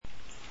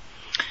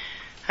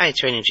Hi,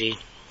 it's Raina G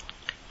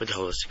with the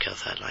Holistic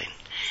Health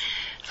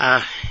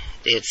Hotline.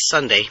 It's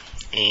Sunday,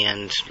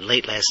 and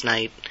late last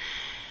night,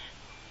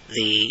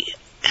 the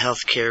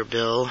health care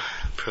bill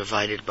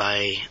provided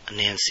by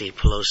Nancy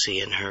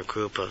Pelosi and her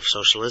group of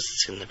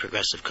socialists in the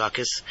Progressive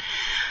Caucus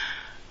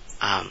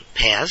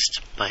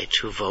passed by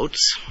 2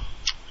 votes.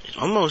 It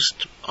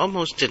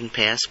almost didn't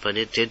pass, but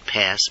it did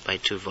pass by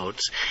 2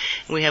 votes.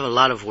 And we have a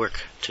lot of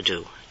work to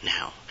do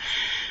now.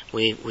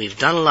 We've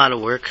done a lot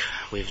of work.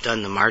 We've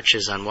done the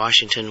marches on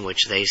Washington,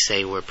 which they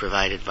say were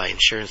provided by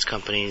insurance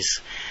companies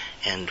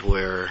and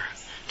were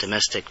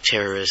domestic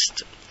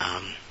terrorist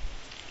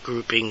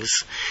groupings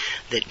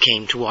that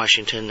came to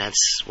Washington.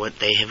 That's what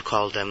they have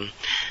called them,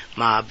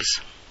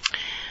 mobs.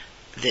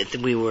 That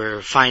we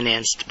were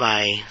financed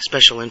by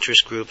special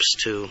interest groups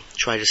to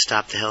try to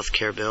stop the health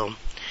care bill.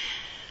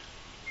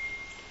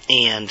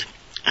 And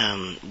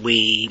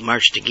we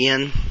marched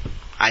again.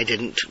 I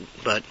didn't,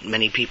 but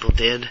many people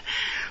did.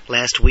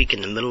 Last week,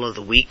 in the middle of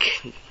the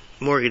week,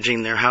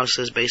 mortgaging their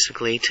houses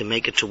basically to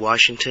make it to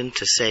Washington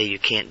to say you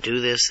can't do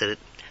this, that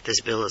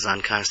this bill is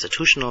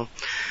unconstitutional,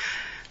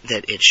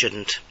 that it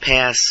shouldn't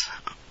pass,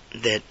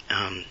 that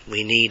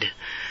we need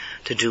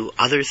to do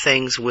other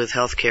things with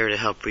health care to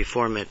help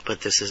reform it,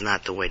 but this is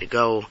not the way to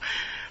go.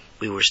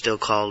 We were still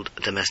called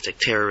domestic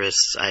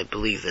terrorists. I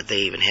believe that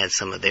they even had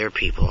some of their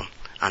people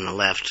on the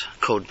left,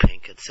 Code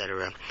Pink,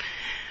 etc.,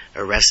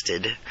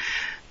 arrested.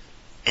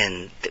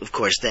 And, of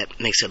course, that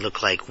makes it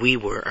look like we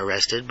were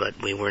arrested,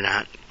 but we were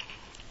not.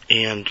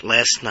 And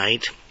last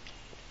night,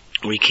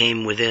 we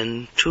came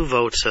within 2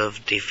 votes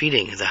of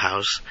defeating the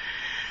House,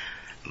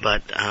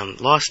 but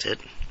lost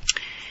it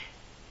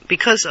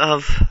because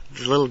of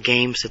the little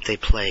games that they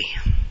play.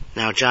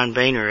 Now, John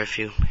Boehner, if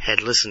you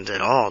had listened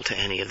at all to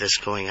any of this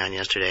going on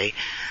yesterday,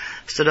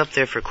 stood up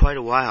there for quite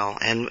a while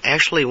and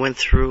actually went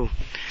through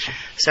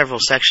several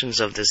sections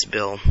of this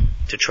bill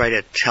to try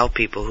to tell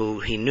people who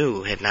he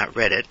knew had not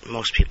read it.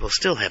 Most people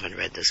still haven't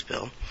read this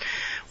bill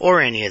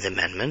or any of the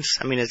amendments.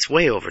 I mean, it's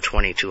way over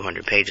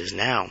 2,200 pages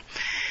now,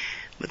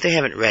 but they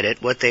haven't read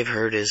it. What they've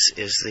heard is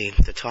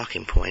the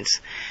talking points.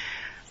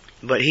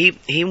 But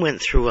he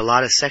went through a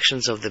lot of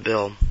sections of the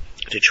bill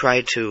to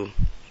try to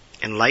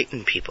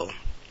enlighten people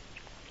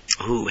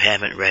who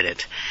haven't read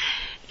it.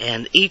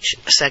 And each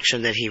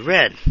section that he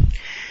read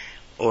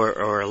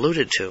or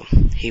alluded to,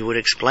 he would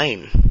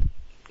explain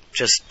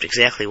just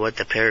exactly what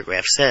the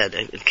paragraph said,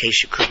 in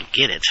case you couldn't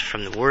get it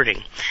from the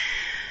wording.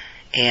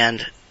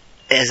 And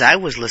as I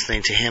was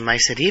listening to him, I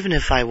said, even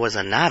if I was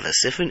a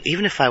novice,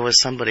 even if I was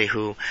somebody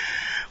who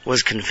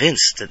was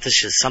convinced that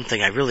this is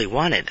something I really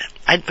wanted,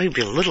 I'd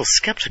be a little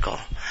skeptical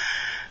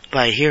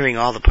by hearing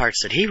all the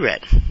parts that he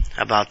read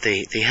about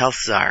the health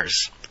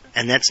czars.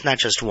 And that's not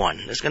just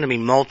one. There's going to be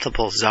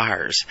multiple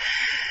czars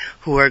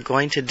who are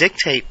going to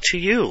dictate to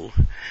you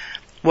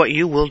what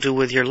you will do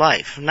with your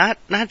life. Not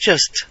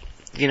just,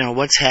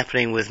 what's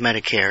happening with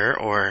Medicare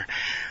or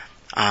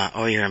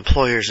your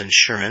employer's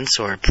insurance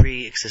or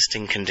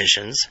pre-existing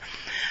conditions.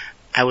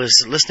 I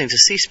was listening to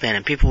C-SPAN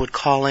and people would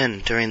call in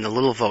during the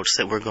little votes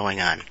that were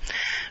going on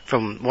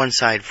from one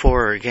side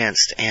for or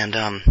against, and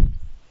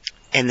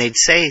they'd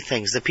say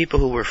things. The people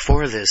who were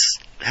for this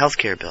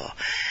healthcare bill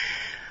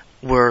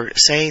were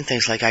saying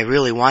things like, I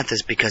really want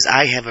this because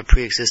I have a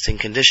pre-existing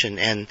condition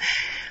and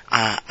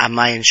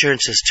my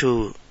insurance is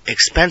too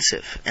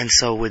expensive. And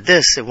so with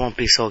this, it won't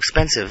be so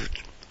expensive.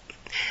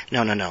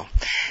 No.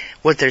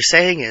 What they're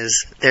saying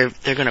is they're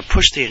going to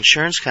push the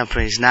insurance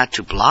companies not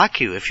to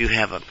block you if you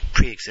have a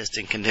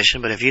pre-existing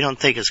condition, but if you don't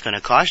think it's going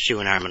to cost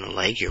you an arm and a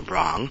leg, you're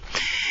wrong.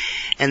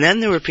 And then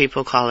there were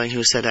people calling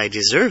who said, I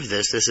deserve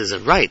this. This is a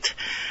right.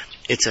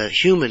 It's a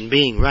human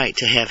being right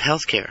to have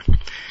health care.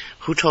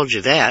 Who told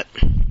you that?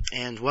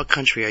 And what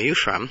country are you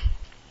from?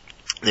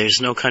 There's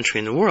no country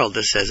in the world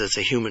that says it's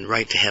a human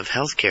right to have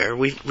health care.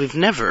 We've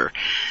never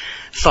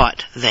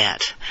thought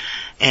that.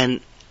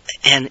 And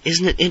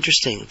isn't it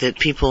interesting that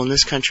people in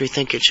this country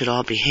think it should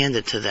all be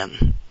handed to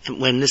them,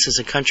 when this is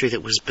a country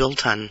that was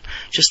built on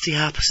just the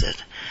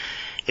opposite.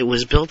 It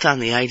was built on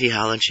the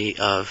ideology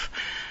of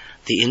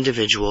the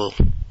individual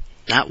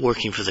not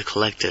working for the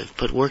collective,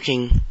 but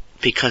working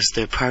because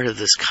they're part of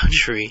this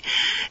country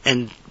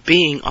and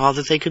being all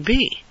that they could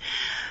be.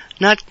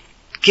 Not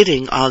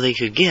getting all they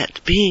could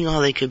get, being all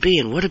they could be,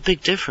 and what a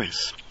big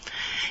difference.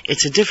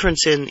 It's a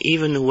difference in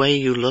even the way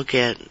you look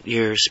at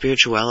your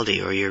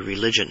spirituality or your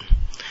religion.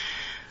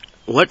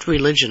 What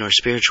religion or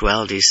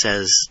spirituality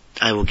says,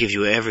 I will give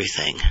you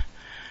everything?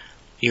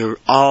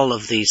 All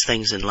of these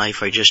things in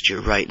life are just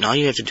your right, and all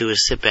you have to do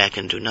is sit back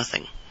and do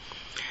nothing.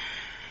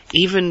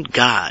 Even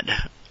God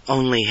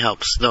only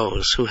helps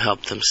those who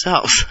help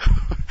themselves.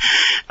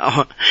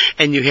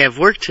 And you have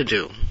work to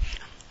do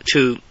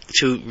to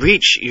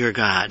reach your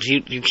God.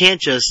 You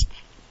can't just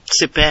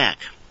sit back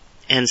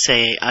and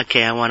say,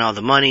 okay, I want all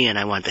the money, and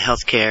I want the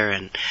health care,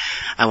 and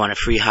I want a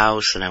free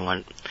house, and I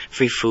want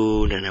free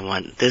food, and I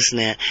want this and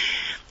that.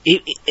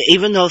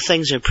 Even though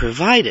things are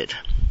provided,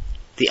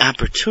 the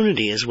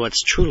opportunity is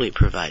what's truly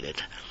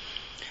provided.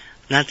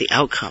 Not the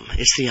outcome,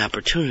 it's the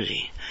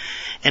opportunity.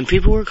 And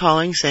people were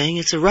calling saying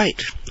it's a right.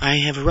 I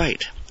have a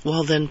right.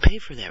 Well, then pay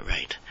for that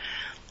right.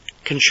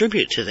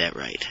 Contribute to that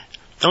right.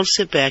 Don't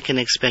sit back and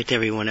expect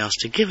everyone else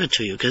to give it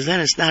to you, because then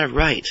it's not a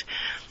right.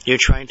 You're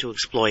trying to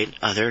exploit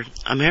other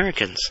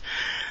Americans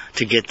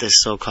to get this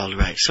so-called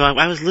right. So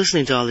I was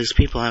listening to all these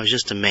people, and I was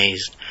just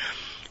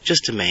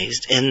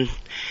amazed, and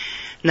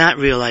not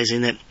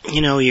realizing that,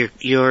 you know,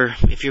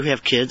 if you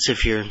have kids, I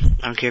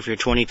don't care if you're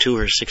 22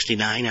 or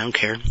 69, I don't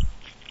care,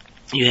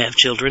 you have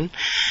children,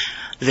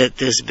 that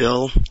this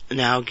bill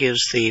now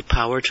gives the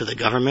power to the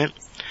government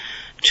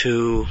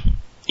to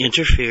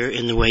interfere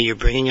in the way you're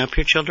bringing up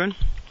your children.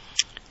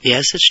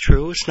 Yes, it's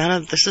true.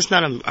 This is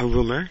not a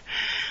rumor.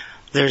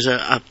 There's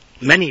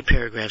many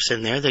paragraphs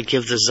in there that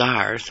give the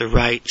czar the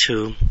right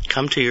to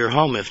come to your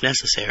home if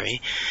necessary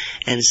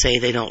and say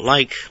they don't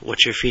like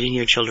what you're feeding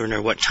your children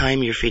or what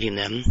time you're feeding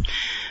them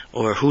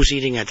or who's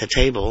eating at the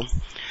table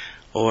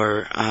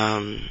or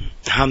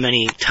how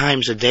many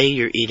times a day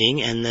you're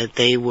eating, and that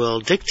they will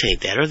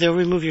dictate that or they'll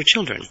remove your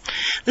children.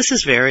 This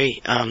is very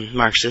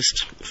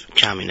Marxist,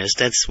 communist.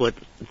 That's what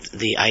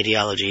the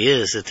ideology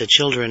is, that the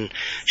children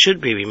should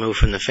be removed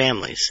from the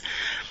families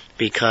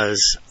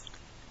because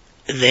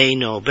they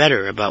know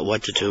better about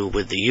what to do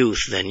with the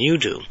youth than you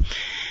do.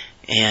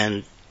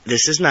 And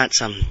this is not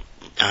some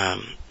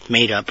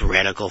made-up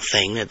radical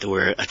thing that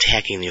we're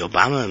attacking the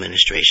Obama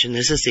administration.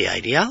 This is the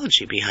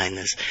ideology behind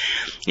this.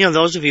 You know,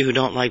 those of you who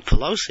don't like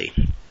Pelosi,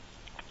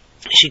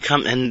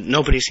 and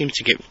nobody seems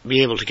to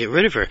be able to get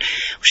rid of her.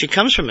 She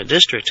comes from a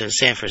district in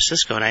San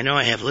Francisco, and I know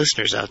I have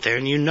listeners out there,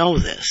 and you know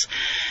this,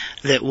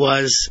 that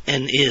was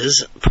and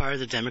is part of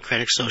the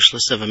Democratic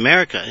Socialists of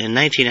America. In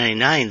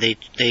 1999,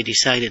 they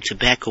decided to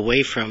back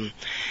away from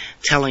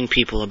telling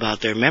people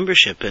about their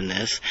membership in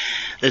this.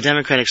 The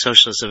Democratic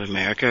Socialists of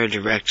America are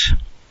direct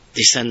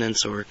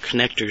descendants or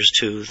connectors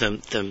to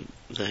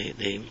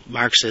the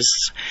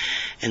Marxists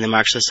and the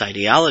Marxist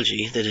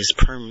ideology that is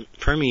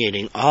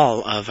permeating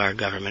all of our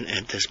government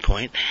at this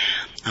point,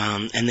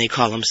 and they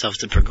call themselves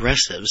the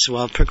progressives.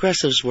 Well,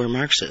 progressives were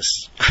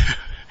Marxists.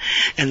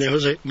 And there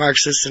was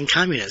Marxists and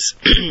communists.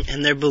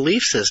 And their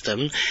belief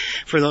system,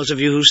 for those of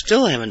you who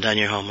still haven't done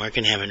your homework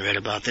and haven't read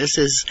about this,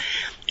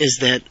 is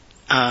that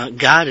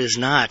God is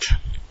not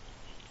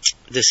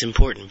this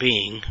important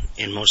being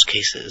in most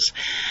cases.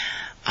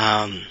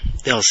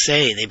 They'll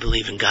say they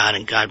believe in God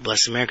and God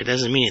bless America. It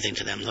doesn't mean anything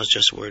to them. Those are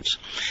just words.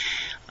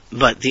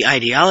 But the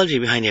ideology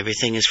behind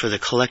everything is for the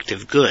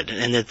collective good,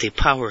 and that the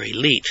power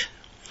elite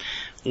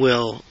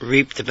will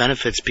reap the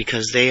benefits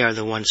because they are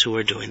the ones who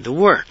are doing the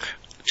work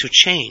to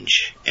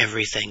change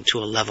everything to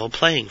a level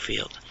playing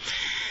field.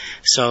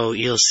 So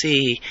you'll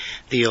see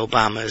the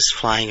Obamas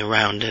flying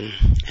around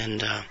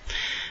and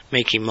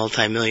making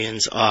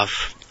multi-millions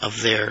off of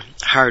their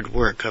hard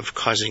work of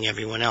causing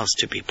everyone else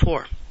to be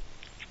poor.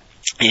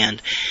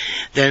 And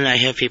then I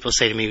have people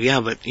say to me, yeah,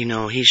 but, you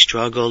know, he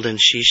struggled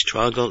and she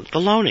struggled.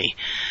 Baloney.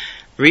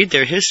 Read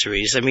their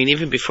histories. I mean,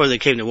 even before they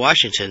came to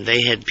Washington,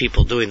 they had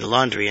people doing the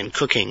laundry and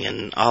cooking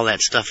and all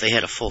that stuff. They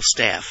had a full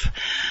staff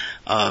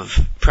of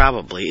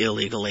probably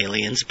illegal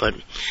aliens, but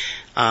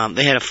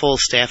they had a full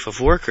staff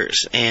of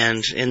workers.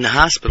 And in the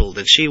hospital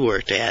that she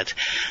worked at,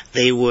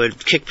 they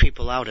would kick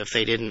people out if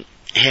they didn't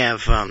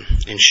have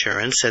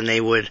insurance, and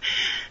they would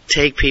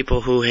take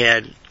people who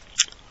had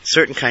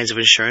certain kinds of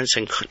insurance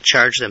and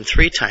charge them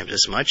 3 times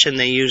as much, and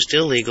they used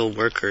illegal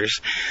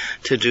workers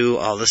to do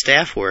all the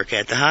staff work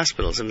at the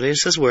hospitals. And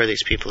this is where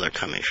these people are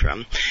coming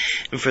from.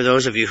 And for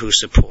those of you who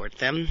support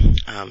them,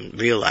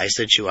 realize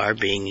that you are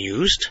being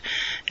used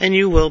and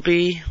you will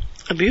be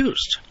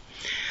abused.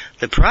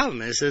 The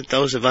problem is that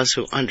those of us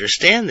who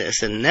understand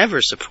this and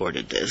never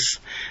supported this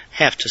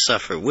have to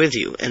suffer with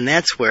you. And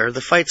that's where the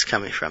fight's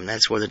coming from.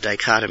 That's where the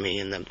dichotomy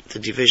and the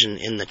division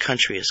in the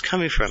country is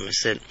coming from,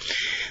 is that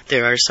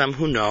there are some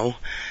who know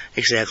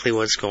exactly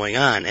what's going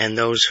on, and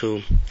those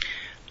who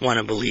want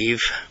to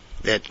believe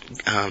that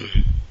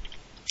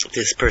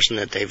this person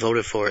that they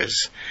voted for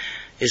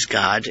is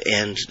God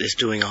and is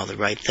doing all the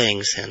right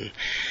things, and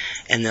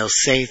they'll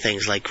say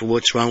things like,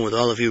 what's wrong with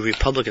all of you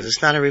Republicans?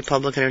 It's not a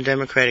Republican or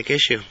Democratic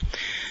issue.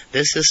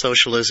 This is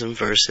socialism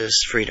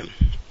versus freedom.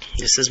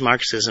 This is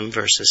Marxism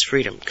versus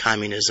freedom.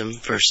 Communism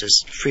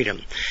versus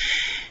freedom.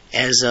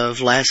 As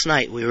of last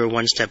night, we were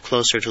one step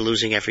closer to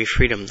losing every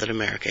freedom that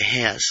America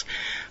has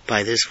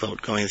by this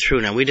vote going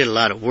through. Now, we did a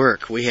lot of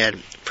work. We had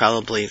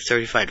probably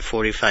 35 to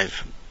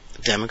 45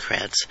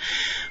 Democrats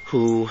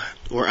who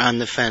were on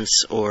the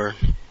fence, or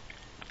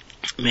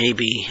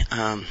maybe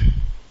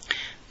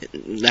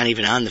not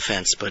even on the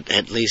fence, but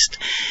at least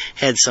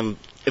had some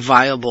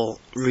viable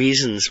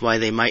reasons why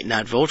they might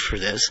not vote for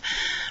this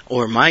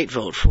or might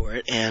vote for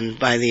it. And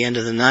by the end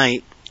of the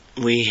night,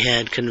 we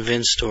had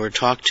convinced or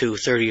talked to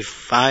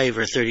 35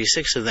 or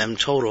 36 of them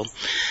total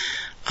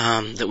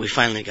that we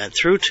finally got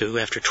through to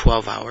after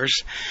 12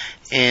 hours,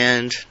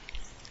 and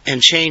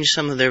changed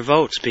some of their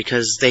votes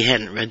because they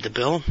hadn't read the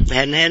bill. They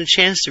hadn't had a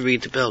chance to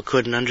read the bill,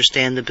 couldn't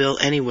understand the bill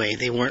anyway.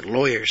 They weren't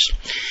lawyers.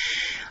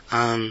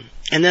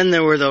 And then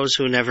there were those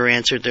who never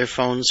answered their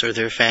phones or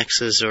their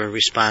faxes or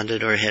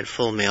responded or had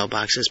full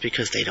mailboxes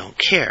because they don't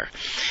care.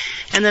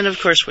 And then, of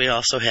course, we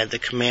also had the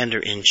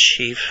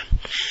commander-in-chief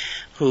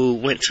who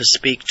went to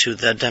speak to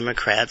the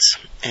Democrats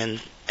and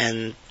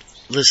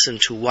listen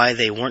to why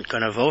they weren't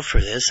going to vote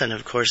for this. And,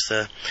 of course,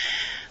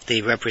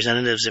 the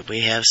representatives that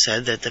we have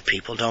said that the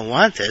people don't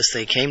want this.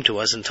 They came to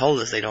us and told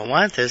us they don't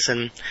want this,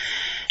 and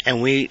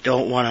we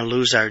don't want to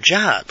lose our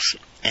jobs.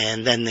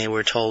 And then they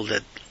were told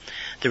that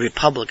the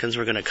Republicans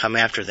were going to come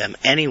after them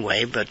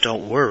anyway, but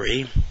don't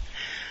worry,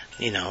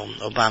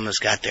 Obama's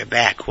got their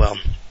back. Well,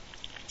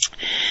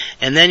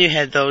 and then you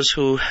had those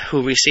who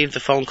received the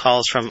phone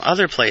calls from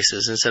other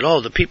places and said,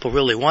 oh, the people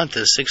really want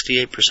this.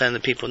 68% of the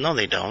people, no,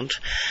 they don't.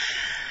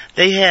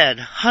 They had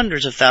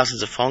hundreds of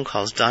thousands of phone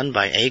calls done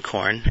by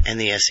ACORN and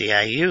the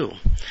SEIU.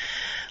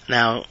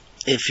 Now,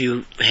 if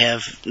you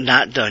have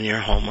not done your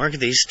homework,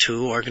 these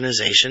two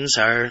organizations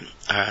are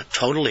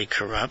totally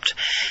corrupt.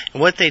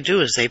 And what they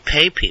do is they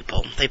pay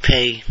people. They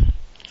pay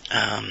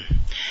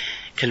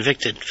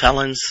convicted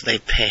felons. They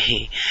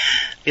pay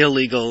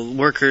illegal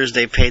workers.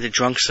 They pay the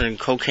drunks and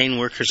cocaine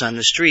workers on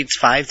the streets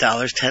 $5,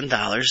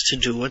 $10 to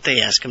do what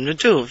they ask them to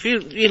do. If you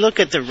look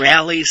at the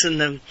rallies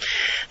and the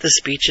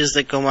speeches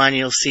that go on,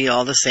 you'll see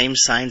all the same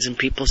signs and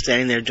people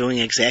standing there doing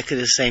exactly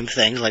the same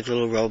things like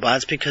little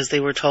robots because they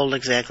were told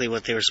exactly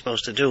what they were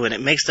supposed to do, and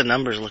it makes the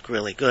numbers look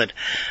really good.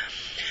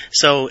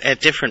 So at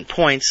different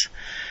points,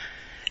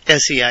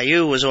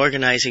 SEIU was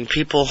organizing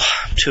people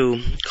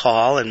to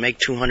call and make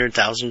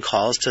 200,000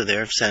 calls to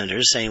their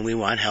senators saying, we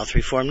want health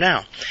reform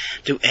now.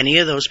 Do any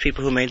of those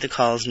people who made the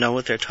calls know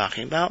what they're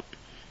talking about?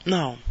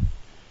 No.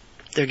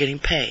 They're getting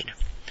paid.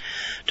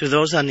 Do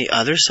those on the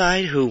other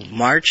side who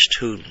marched,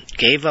 who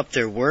gave up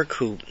their work,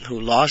 who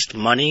lost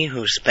money,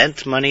 who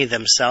spent money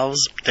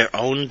themselves, their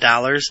own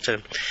dollars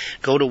to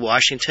go to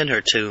Washington or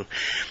to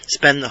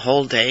spend the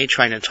whole day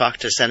trying to talk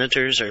to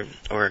senators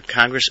or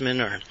congressmen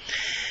or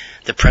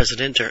the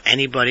president or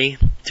anybody,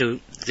 do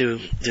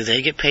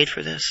they get paid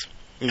for this?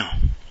 No.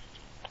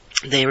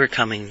 They were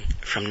coming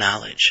from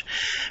knowledge,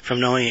 from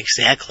knowing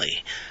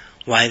exactly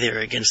why they were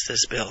against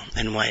this bill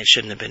and why it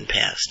shouldn't have been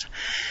passed.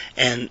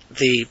 And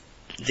the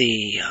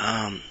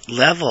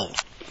level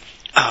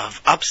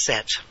of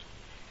upset,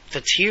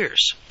 the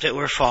tears that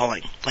were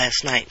falling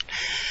last night,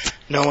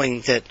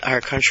 knowing that our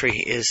country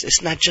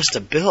it's not just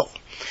a bill.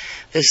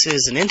 This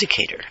is an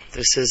indicator.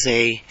 This is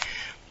a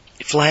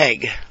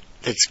flag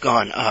that's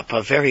gone up,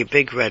 a very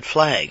big red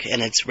flag,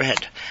 and it's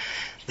red,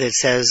 that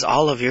says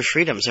all of your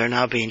freedoms are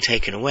now being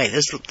taken away.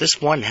 This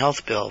one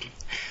health bill,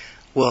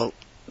 well,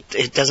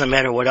 it doesn't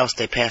matter what else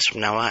they pass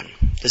from now on.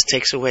 This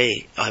takes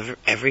away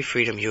every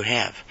freedom you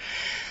have.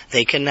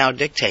 They can now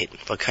dictate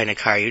what kind of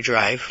car you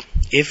drive,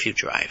 if you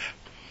drive,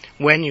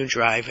 when you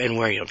drive, and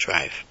where you'll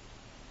drive.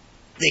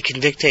 They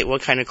can dictate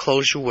what kind of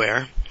clothes you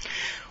wear,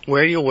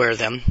 where you wear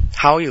them,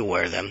 how you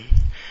wear them,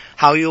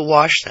 how you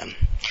wash them,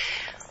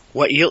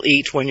 what you'll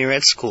eat when you're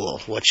at school,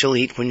 what you'll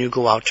eat when you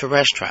go out to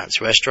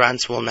restaurants.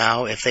 Restaurants will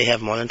now, if they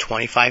have more than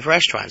 25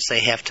 restaurants,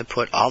 they have to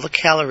put all the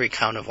calorie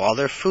count of all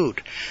their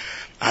food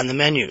on the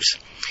menus.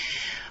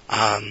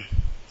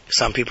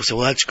 Some people say,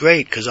 well, that's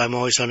great because I'm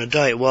always on a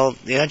diet. Well,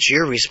 that's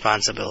your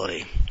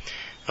responsibility.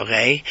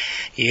 Okay?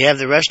 You have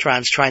the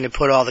restaurants trying to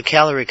put all the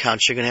calorie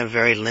counts, you're going to have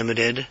very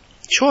limited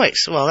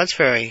choice. Well, that's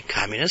very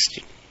communist.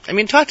 I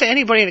mean, talk to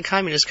anybody in a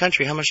communist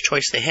country how much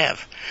choice they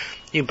have.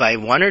 You buy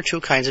one or two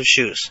kinds of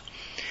shoes.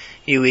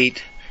 You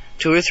eat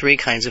 2 or 3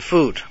 kinds of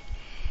food.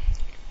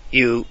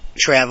 You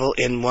travel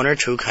in 1 or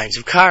 2 kinds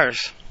of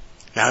cars.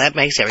 Now that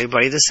makes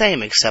everybody the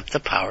same except the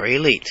power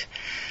elite.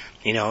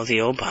 The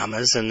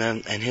Obamas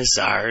and his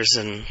czars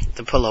and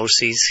the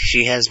Pelosi's.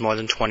 She has more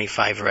than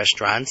 25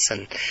 restaurants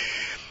and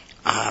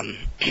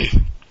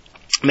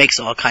makes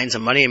all kinds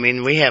of money. I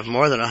mean, we have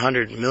more than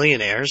 100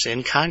 millionaires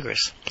in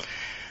Congress.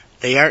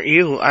 They aren't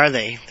you, are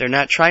they? They're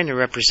not trying to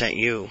represent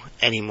you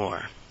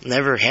anymore.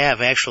 Never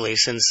have, actually,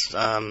 since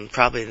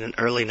probably the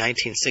early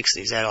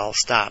 1960s. That all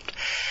stopped.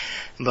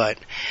 But,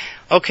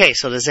 okay,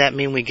 so does that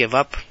mean we give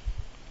up?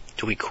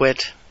 Do we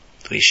quit?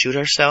 Do we shoot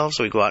ourselves?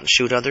 Do we go out and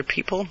shoot other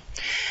people?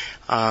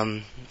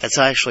 That's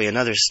actually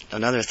another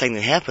thing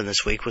that happened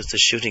this week was the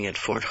shooting at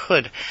Fort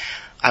Hood.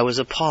 I was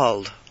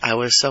appalled. I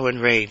was so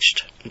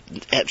enraged.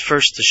 At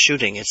first, the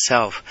shooting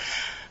itself.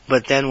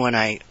 But then when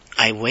I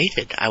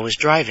waited, I was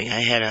driving. I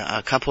had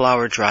a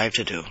couple-hour drive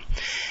to do.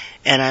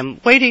 And I'm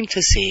waiting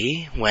to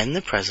see when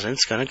the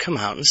president's going to come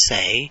out and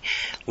say,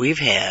 we've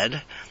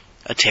had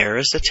a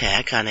terrorist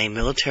attack on a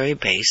military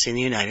base in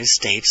the United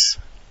States,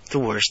 the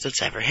worst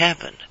that's ever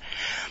happened.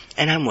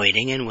 And I'm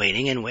waiting and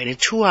waiting and waiting.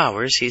 2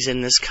 hours he's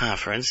in this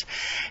conference,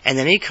 and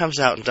then he comes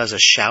out and does a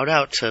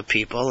shout-out to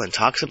people and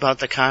talks about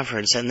the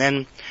conference and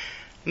then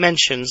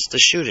mentions the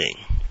shooting.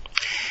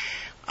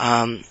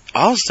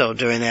 Also,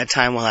 during that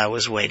time while I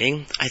was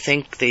waiting, I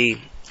think the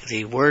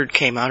word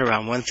came out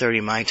around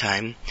 1:30 my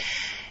time,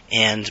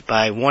 And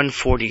by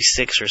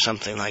 1:46 or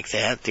something like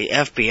that, the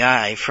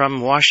FBI from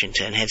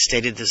Washington had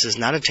stated this is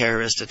not a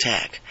terrorist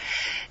attack,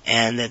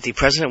 and that the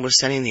president was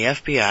sending the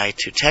FBI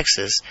to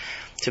Texas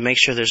to make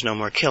sure there's no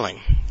more killing.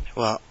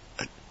 Well,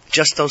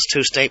 just those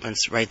two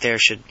statements right there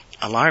should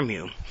alarm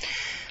you.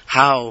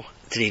 How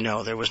did he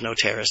know there was no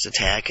terrorist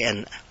attack?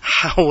 And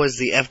how was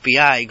the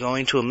FBI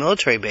going to a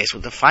military base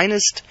with the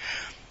finest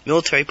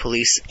military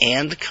police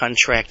and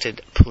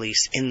contracted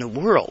police in the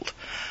world?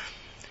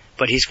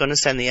 But he's going to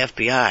send the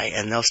FBI,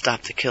 and they'll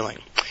stop the killing.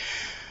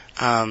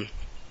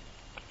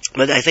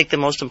 But I think the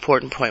most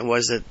important point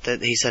was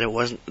that he said it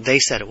wasn't. They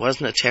said it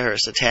wasn't a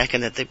terrorist attack,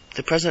 and that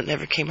the president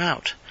never came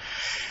out.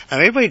 Now,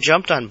 everybody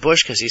jumped on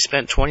Bush because he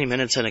spent 20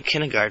 minutes in a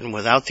kindergarten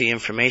without the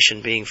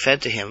information being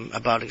fed to him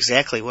about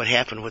exactly what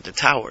happened with the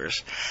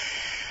towers,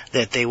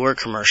 that they were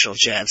commercial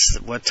jets,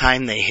 what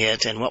time they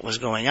hit, and what was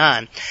going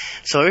on.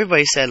 So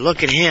everybody said,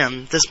 look at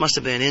him, this must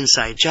have been an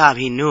inside job,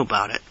 he knew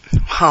about it.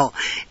 Well,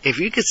 if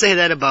you could say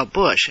that about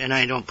Bush, and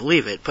I don't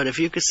believe it, but if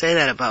you could say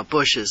that about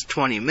Bush's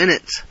 20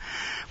 minutes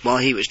while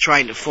he was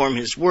trying to form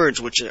his words,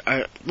 which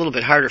are a little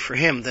bit harder for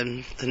him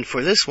than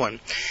for this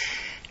one,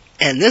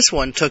 and this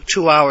one took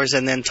 2 hours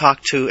and then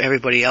talked to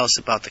everybody else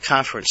about the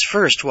conference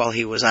first while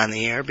he was on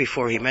the air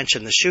before he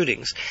mentioned the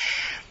shootings,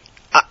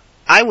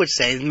 I would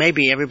say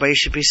maybe everybody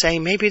should be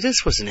saying maybe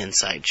this was an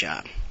inside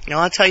job. Now,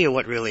 I'll tell you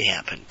what really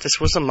happened. This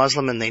was a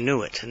Muslim and they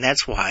knew it. And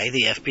that's why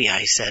the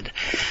FBI said,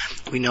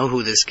 we know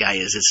who this guy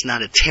is. It's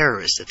not a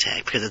terrorist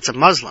attack because it's a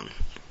Muslim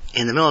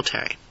in the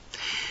military.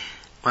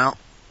 Well,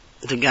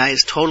 the guy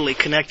is totally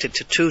connected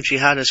to two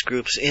jihadist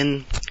groups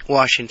in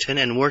Washington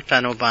and worked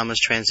on Obama's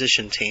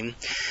transition team.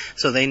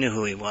 So they knew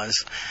who he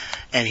was.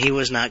 And he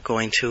was not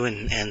going to,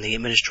 and the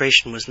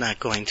administration was not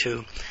going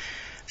to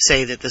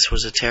say that this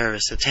was a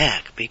terrorist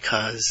attack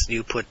because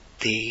you put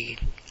the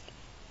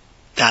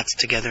dots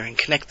together and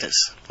connect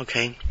this,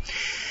 okay?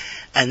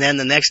 And then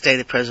the next day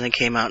the president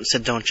came out and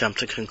said, don't jump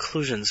to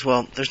conclusions.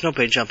 Well, there's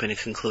nobody jumping to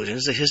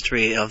conclusions. The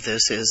history of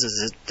this is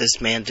that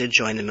this man did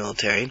join the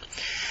military.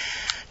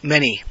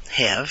 Many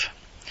have.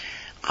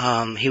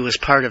 He was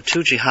part of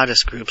two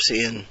jihadist groups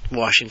in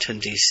Washington,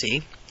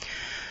 D.C.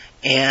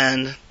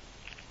 And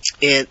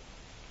it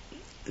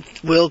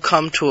will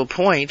come to a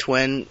point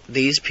when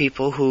these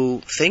people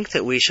who think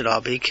that we should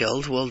all be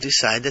killed will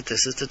decide that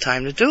this is the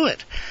time to do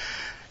it.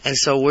 And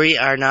so we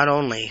are not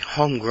only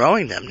home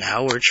growing them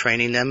now, we're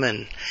training them,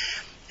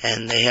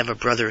 and they have a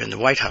brother in the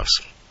White House.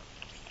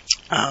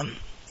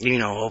 You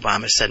know,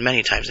 Obama said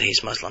many times that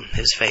he's Muslim,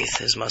 his faith,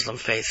 his Muslim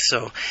faith.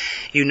 So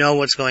you know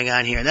what's going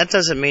on here. And that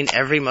doesn't mean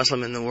every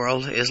Muslim in the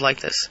world is like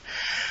this.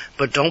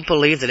 But don't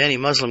believe that any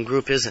Muslim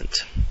group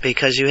isn't,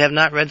 because you have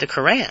not read the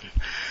Quran.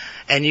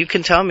 And you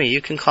can tell me,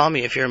 you can call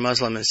me if you're a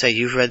Muslim and say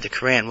you've read the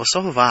Quran. Well,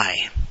 so have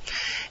I.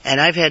 And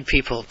I've had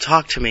people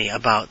talk to me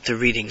about the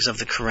readings of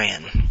the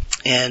Quran.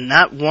 And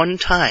not one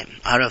time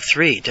out of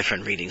 3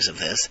 different readings of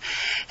this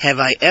have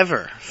I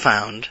ever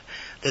found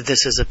that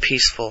this is a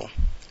peaceful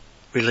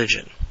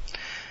religion.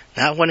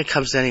 Not when it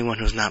comes to anyone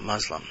who's not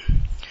Muslim.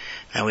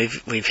 Now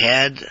we've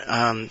had,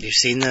 you've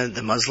seen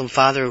the Muslim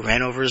father who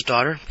ran over his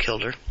daughter,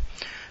 killed her,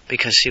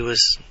 because she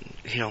was,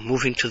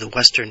 moving to the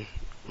Western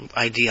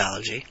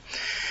ideology.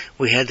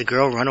 We had the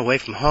girl run away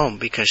from home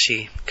because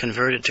she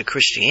converted to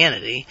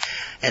Christianity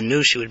and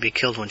knew she would be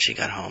killed when she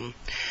got home.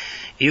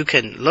 You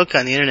can look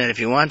on the internet if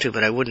you want to,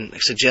 but I wouldn't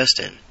suggest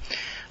it,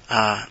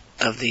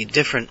 of the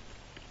different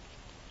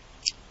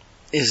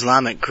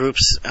Islamic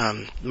groups,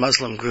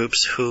 Muslim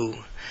groups who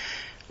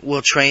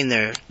will train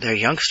their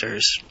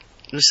youngsters.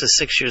 This is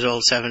 6 years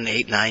old, 7,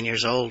 8, 9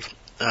 years old,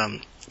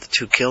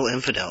 to kill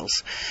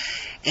infidels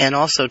and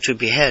also to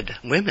behead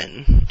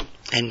women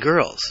and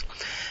girls.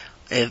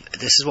 If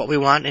this is what we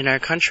want in our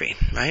country,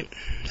 right?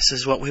 This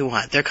is what we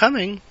want. They're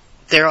coming.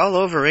 They're all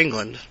over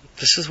England.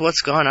 This is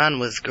what's gone on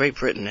with Great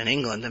Britain and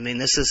England. I mean,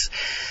 this is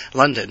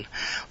London.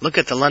 Look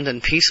at the London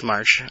Peace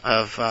March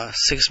of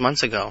 6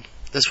 months ago.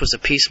 This was a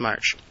peace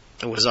march.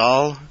 It was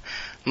all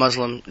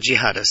Muslim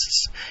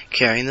jihadists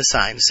carrying the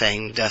sign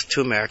saying death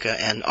to America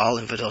and all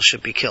infidels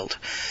should be killed.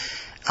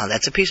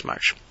 That's a peace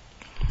march.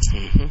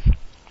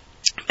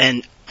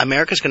 And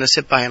America's going to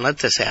sit by and let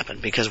this happen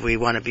because we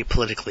want to be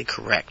politically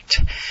correct.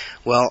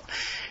 Well,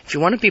 if you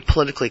want to be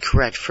politically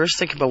correct, first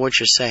think about what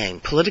you're saying.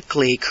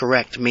 Politically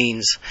correct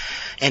means,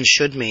 and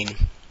should mean,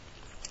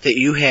 that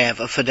you have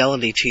a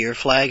fidelity to your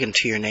flag and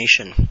to your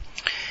nation.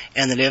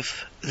 And that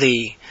if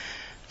the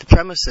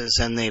premises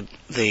and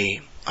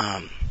the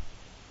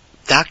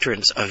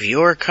doctrines of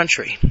your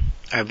country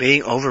are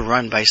being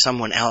overrun by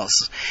someone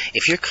else,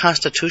 if your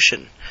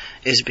Constitution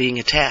is being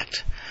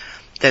attacked,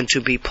 then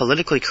to be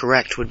politically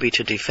correct would be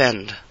to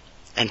defend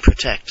and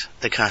protect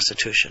the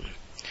Constitution.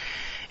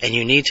 And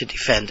you need to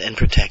defend and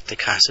protect the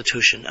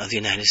Constitution of the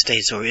United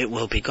States or it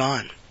will be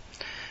gone.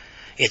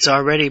 It's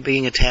already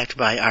being attacked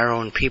by our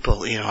own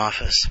people in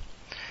office.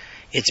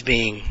 It's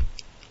being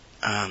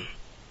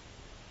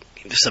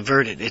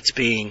subverted. It's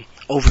being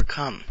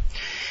overcome.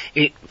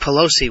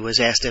 Pelosi was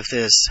asked if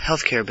this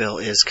health care bill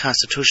is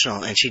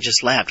constitutional, and she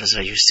just laughed and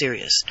said, "Are you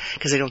serious?"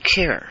 Because they don't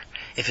care.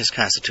 if it's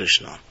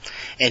constitutional.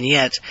 And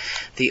yet,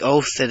 the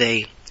oath that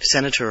a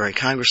senator or a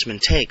congressman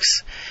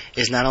takes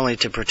is not only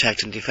to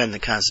protect and defend the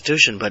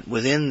Constitution, but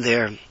within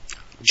their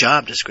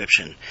job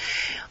description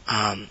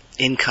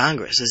in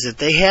Congress is that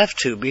they have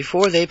to,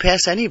 before they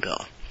pass any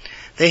bill,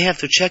 they have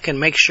to check and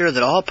make sure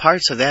that all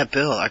parts of that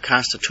bill are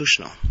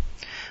constitutional.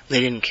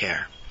 They didn't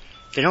care.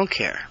 They don't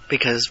care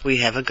because we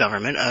have a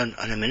government, an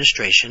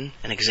administration,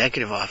 an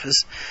executive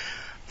office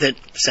that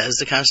says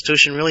the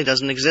Constitution really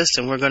doesn't exist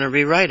and we're going to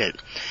rewrite it.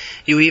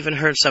 You even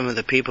heard some of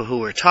the people who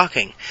were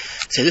talking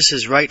say, this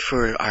is right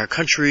for our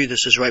country,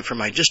 this is right for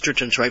my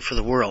district, and it's right for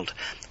the world.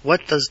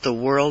 What does the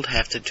world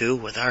have to do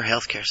with our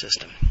healthcare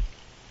system?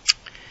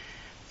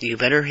 You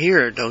better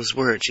hear those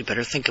words. You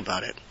better think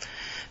about it.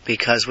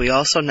 Because we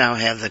also now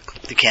have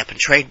the cap and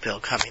trade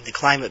bill coming, the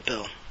climate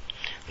bill.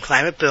 The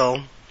climate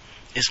bill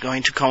is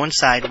going to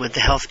coincide with the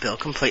health bill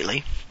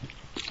completely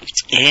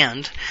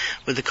and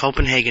with the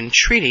Copenhagen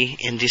Treaty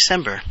in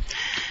December.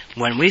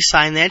 When we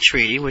sign that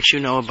treaty, which you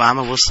know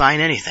Obama will sign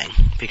anything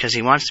because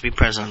he wants to be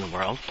president of the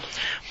world,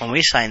 when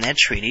we sign that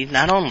treaty,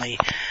 not only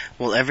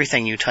will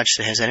everything you touch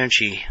that has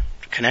energy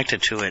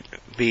connected to it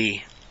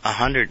be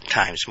 100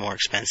 times more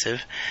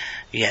expensive,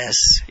 yes,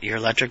 your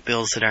electric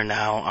bills that are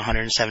now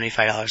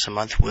 $175 a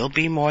month will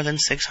be more than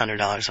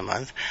 $600 a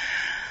month.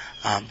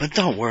 But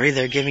don't worry,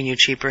 they're giving you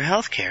cheaper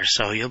health care,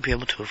 so you'll be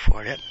able to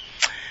afford it.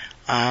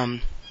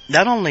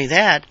 Not only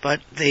that,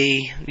 but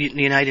the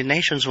United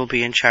Nations will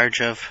be in charge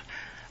of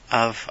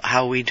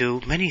how we do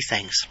many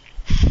things.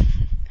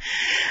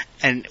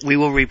 And we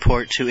will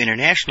report to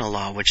international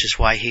law, which is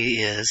why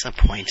he is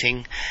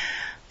appointing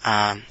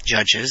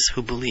judges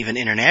who believe in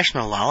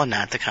international law and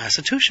not the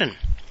Constitution.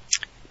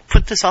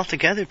 Put this all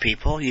together,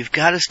 people. You've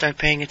got to start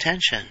paying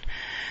attention.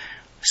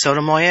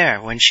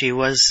 Sotomayor, when she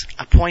was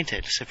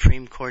appointed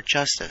Supreme Court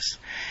Justice,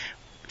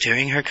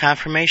 during her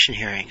confirmation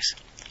hearings,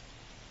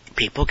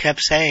 people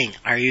kept saying,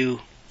 are you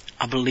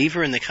a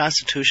believer in the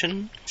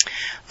Constitution?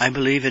 I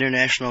believe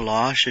international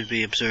law should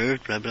be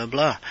observed, blah, blah,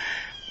 blah.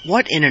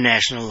 What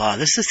international law?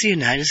 This is the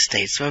United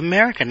States of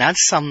America, not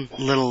some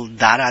little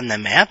dot on the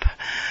map.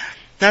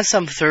 Not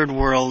some third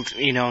world,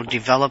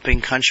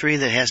 developing country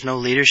that has no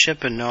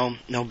leadership and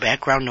no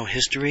background, no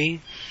history,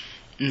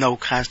 no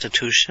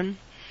constitution.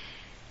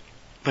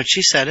 But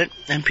she said it,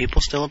 and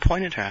people still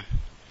appointed her.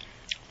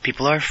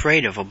 People are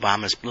afraid of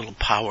Obama's little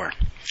power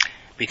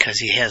because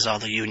he has all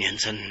the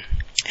unions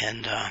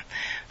and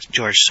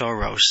George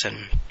Soros and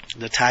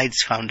the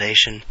Tides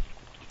Foundation,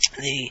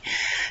 the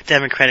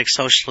Democratic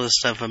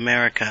Socialists of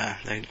America,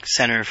 the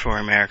Center for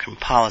American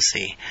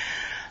Policy.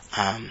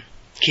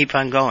 Keep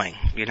on going.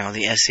 The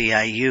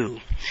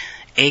SEIU,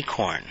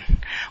 ACORN,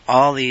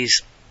 all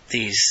these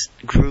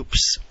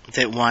groups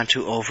that want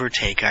to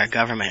overtake our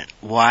government.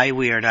 Why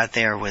we are not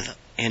there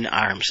in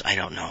arms, I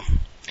don't know.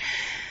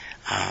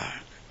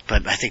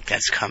 But I think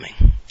that's coming.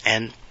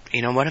 And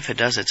you know what? If it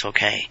does, it's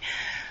okay.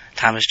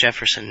 Thomas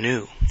Jefferson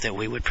knew that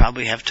we would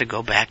probably have to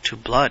go back to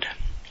blood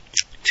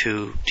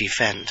to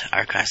defend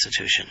our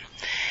Constitution.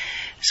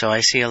 So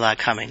I see a lot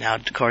coming. Now,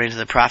 according to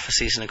the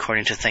prophecies and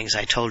according to things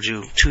I told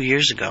you 3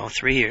 years ago,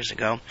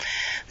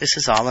 this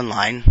is all in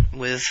line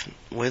with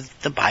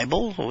the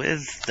Bible,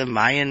 with the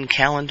Mayan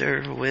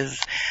calendar, with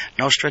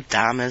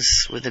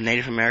Nostradamus, with the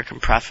Native American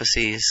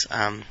prophecies.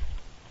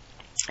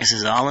 This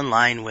is all in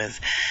line with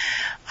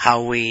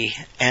how we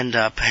end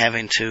up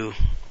having to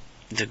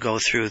go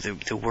through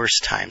the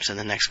worst times in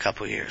the next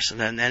couple of years. And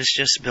then it's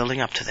just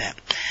building up to that.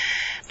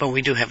 But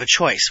we do have a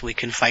choice. We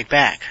can fight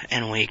back,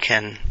 and we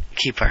can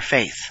keep our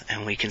faith,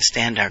 and we can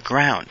stand our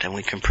ground, and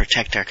we can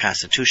protect our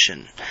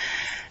Constitution,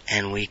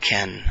 and we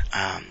can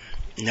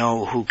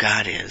know who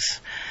God is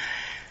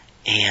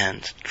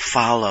and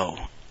follow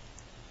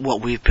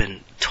what we've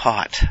been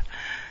taught,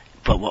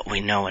 but what we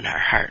know in our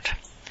heart.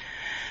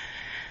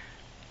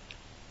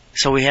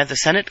 So we have the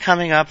Senate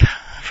coming up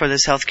for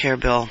this health care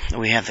bill.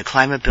 We have the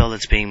climate bill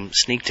that's being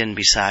sneaked in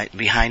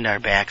behind our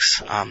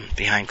backs,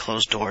 behind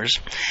closed doors.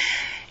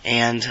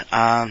 And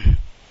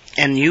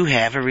you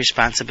have a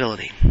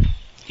responsibility.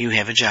 You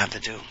have a job to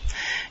do.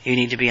 You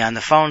need to be on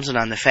the phones and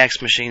on the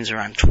fax machines or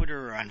on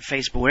Twitter or on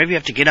Facebook, wherever you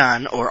have to get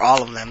on, or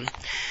all of them,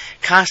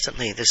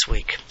 constantly this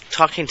week,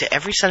 talking to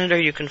every senator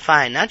you can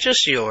find, not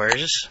just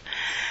yours.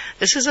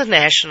 This is a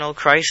national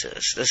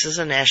crisis. This is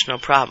a national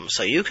problem.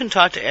 So you can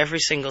talk to every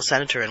single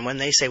senator, and when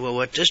they say, well,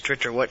 what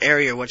district or what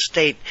area or what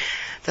state,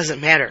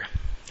 doesn't matter.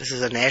 This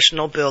is a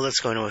national bill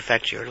that's going to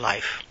affect your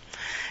life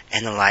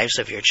and the lives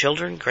of your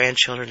children,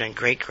 grandchildren, and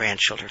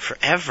great-grandchildren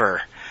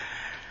forever.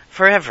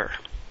 Forever.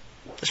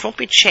 This won't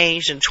be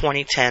changed in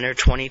 2010 or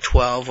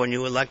 2012 when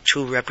you elect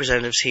 2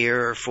 representatives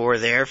here or 4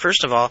 there.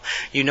 First of all,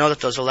 you know that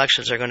those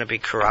elections are going to be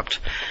corrupt,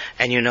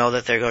 and you know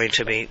that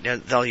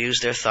they'll use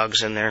their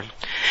thugs and their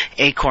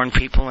acorn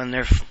people and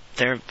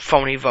their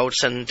phony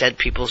votes and dead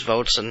people's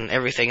votes and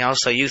everything else.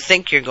 So you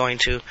think you're going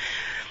to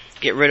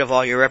get rid of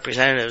all your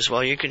representatives.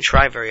 Well, you can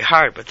try very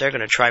hard, but they're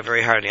going to try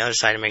very hard on the other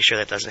side to make sure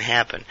that doesn't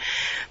happen.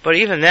 But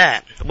even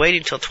that,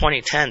 waiting until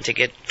 2010 to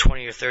get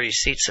 20 or 30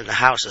 seats in the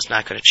House is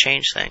not going to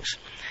change things.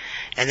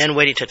 and then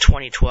waiting to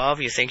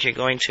 2012, you think you're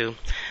going to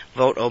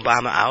vote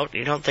Obama out?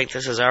 You don't think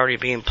this is already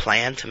being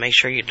planned to make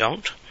sure you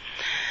don't?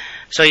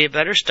 So you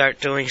better start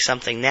doing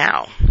something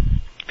now,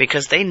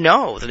 because they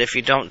know that if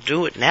you don't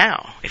do it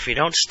now, if you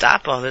don't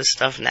stop all this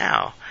stuff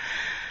now,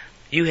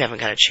 you haven't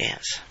got a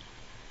chance.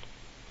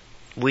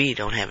 We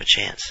don't have a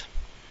chance.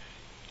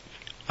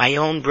 My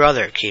own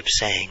brother keeps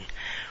saying,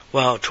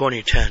 well,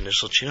 2010,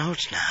 this will, no,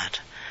 it's not.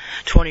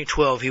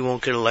 2012, he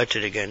won't get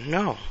elected again.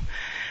 No.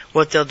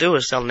 What they'll do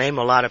is they'll name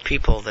a lot of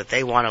people that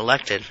they want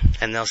elected,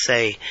 and they'll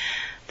say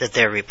that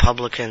they're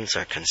Republicans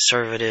or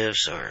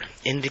conservatives or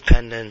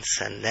independents,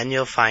 and then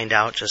you'll find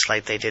out, just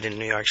like they did in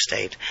New York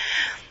State,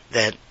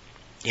 that,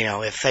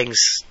 if things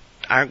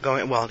aren't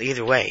going, well,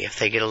 either way, if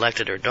they get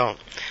elected or don't,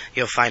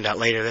 you'll find out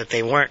later that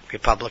they weren't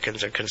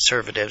Republicans or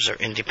conservatives or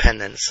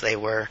independents. They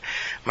were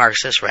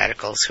Marxist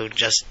radicals who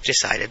just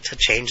decided to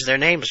change their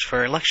names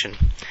for election.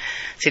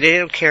 See, they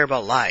don't care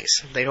about lies.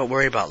 They don't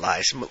worry about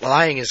lies.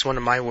 Lying is one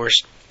of my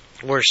worst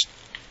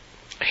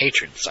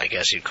hatreds, I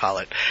guess you'd call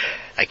it.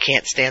 I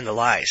can't stand the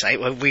lies.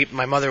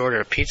 My mother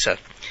ordered a pizza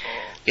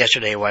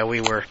yesterday while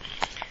we were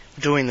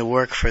doing the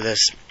work for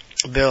this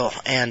bill,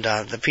 and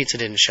the pizza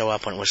didn't show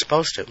up when it was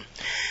supposed to.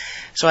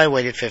 So I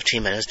waited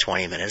 15 minutes,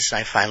 20 minutes, and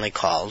I finally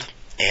called,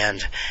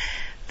 and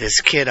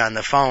this kid on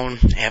the phone,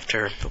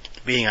 after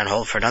being on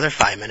hold for another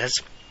 5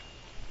 minutes,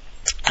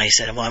 I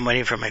said, well, I'm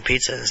waiting for my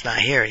pizza, it's not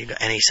here.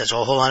 And he says,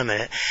 oh, hold on a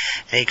minute.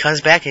 And he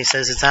comes back and he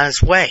says, it's on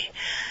its way.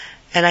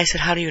 And I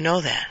said, how do you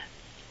know that?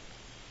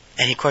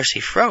 And of course he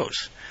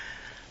froze.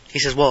 He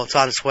says, well, it's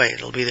on its way,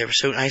 it'll be there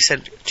soon. And I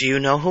said, do you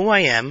know who I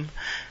am,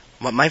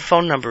 what my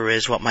phone number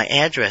is, what my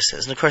address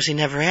is? And of course he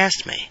never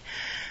asked me.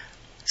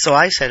 So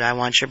I said, I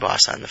want your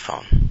boss on the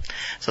phone.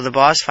 So the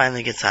boss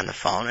finally gets on the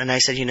phone, and I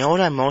said, you know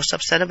what I'm most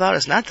upset about?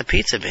 It's not the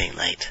pizza being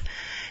late.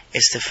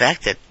 It's the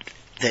fact that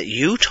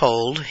you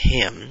told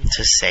him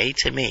to say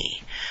to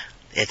me,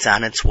 it's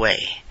on its way.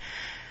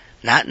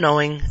 Not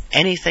knowing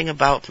anything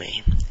about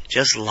me,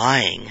 just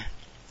lying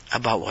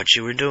about what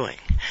you were doing.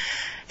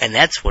 And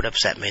that's what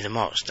upset me the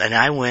most. And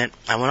I went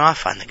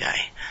off on the guy.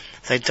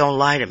 I said, don't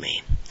lie to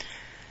me.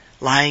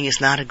 Lying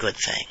is not a good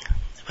thing.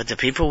 But the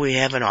people we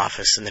have in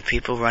office and the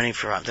people running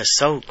for office, there's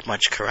so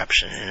much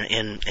corruption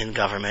in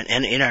government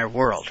and in our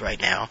world right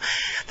now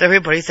that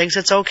everybody thinks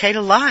it's okay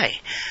to lie.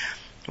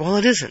 Well,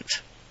 it isn't.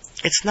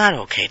 It's not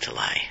okay to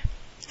lie.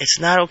 It's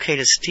not okay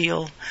to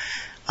steal,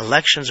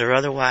 elections or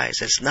otherwise.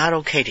 It's not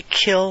okay to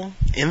kill,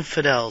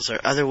 infidels or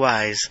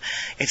otherwise.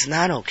 It's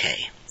not okay.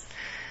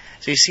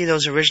 So you see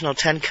those original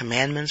 10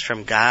 commandments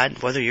from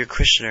God, whether you're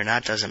Christian or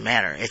not, doesn't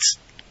matter. It's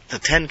the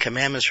 10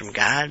 commandments from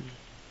God.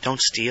 Don't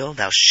steal,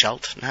 thou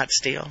shalt not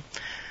steal,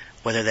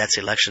 whether that's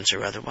elections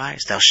or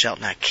otherwise. Thou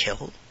shalt not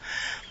kill,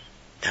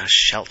 thou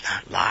shalt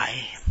not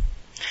lie.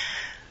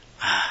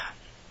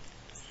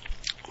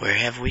 Where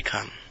have we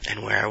come,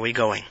 and where are we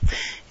going?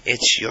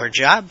 It's your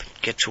job.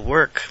 Get to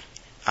work.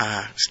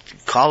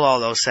 Call all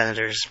those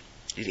senators,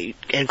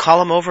 and call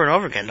them over and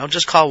over again. Don't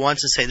just call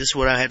once and say, this is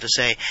what I have to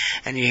say,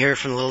 and you hear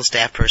from the little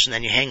staff person,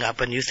 and you hang up,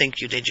 and you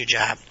think you did your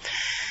job.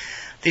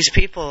 These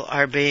people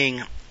are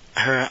being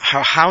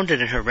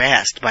hounded and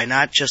harassed by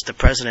not just the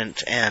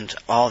president and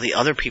all the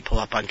other people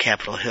up on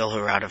Capitol Hill who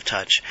are out of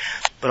touch,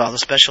 but all the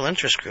special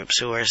interest groups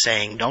who are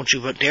saying, don't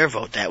you dare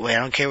vote that way. I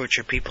don't care what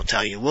your people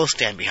tell you. We'll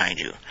stand behind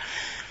you.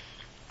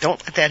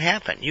 Don't let that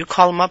happen. You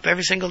call them up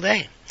every single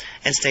day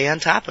and stay on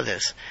top of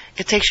this.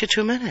 It takes you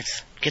 2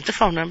 minutes. Get the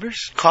phone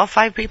numbers. Call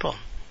 5 people.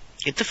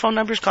 Get the phone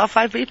numbers. Call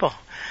 5 people.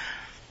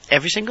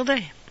 Every single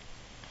day.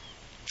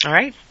 All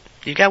right?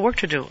 You've got work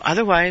to do.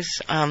 Otherwise,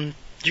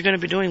 you're going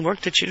to be doing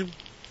work that you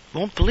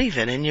won't believe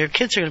in, and your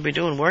kids are going to be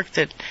doing work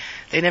that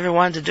they never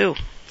wanted to do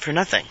for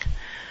nothing.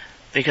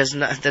 Because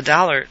the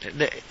dollar,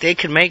 they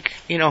can make,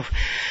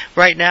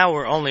 right now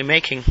we're only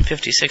making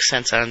 56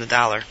 cents on the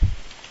dollar.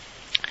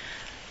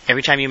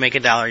 Every time you make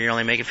 $1, you're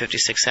only making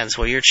 56 cents.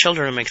 Well, your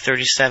children will make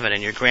 37,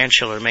 and your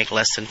grandchildren will make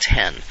less than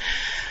 10,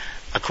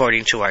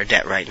 according to our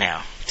debt right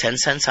now. 10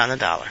 cents on the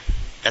dollar.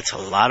 That's a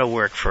lot of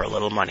work for a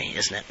little money,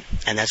 isn't it?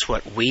 And that's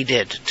what we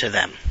did to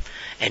them.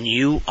 And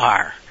you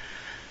are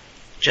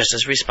just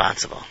as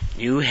responsible.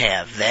 You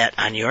have that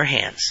on your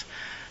hands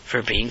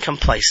for being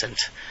complacent,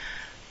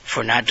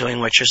 for not doing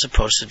what you're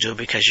supposed to do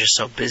because you're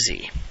so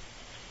busy.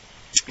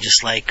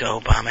 Just like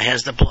Obama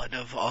has the blood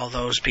of all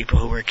those people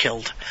who were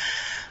killed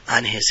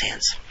on his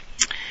hands.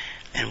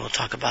 And we'll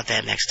talk about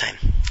that next time.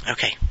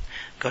 Okay.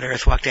 Go to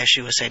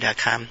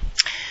earthwalk-usa.com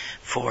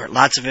for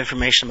lots of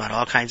information about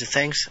all kinds of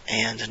things,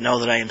 and know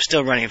that I am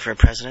still running for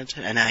president,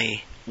 and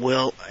I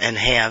will and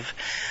have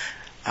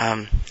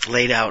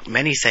laid out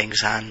many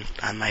things on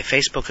my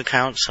Facebook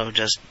account, so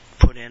just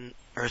put in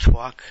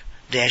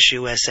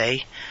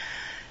earthwalk-USA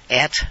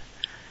at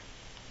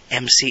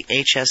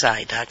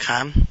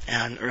mchsi.com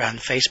or on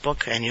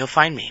Facebook, and you'll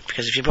find me.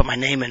 Because if you put my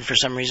name in, for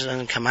some reason it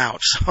doesn't come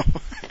out. So,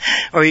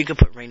 or you could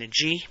put Raina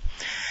G,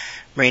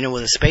 Raina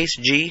with a space,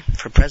 G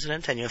for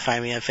president, and you'll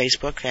find me on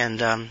Facebook. And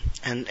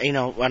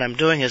what I'm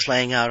doing is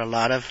laying out a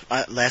lot of,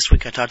 last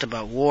week I talked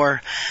about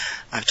war,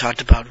 I've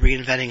talked about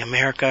reinventing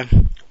America,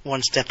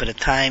 one step at a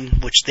time,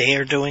 which they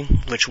are doing,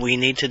 which we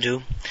need to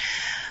do.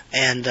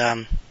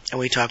 And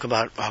we talk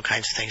about all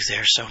kinds of things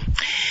there. So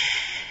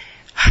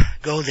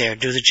go there,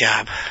 do the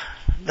job.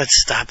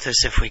 Let's stop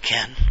this if we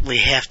can. We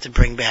have to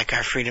bring back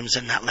our freedoms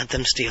and not let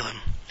them steal them.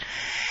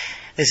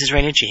 This is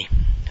Raina G.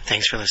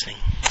 Thanks for listening.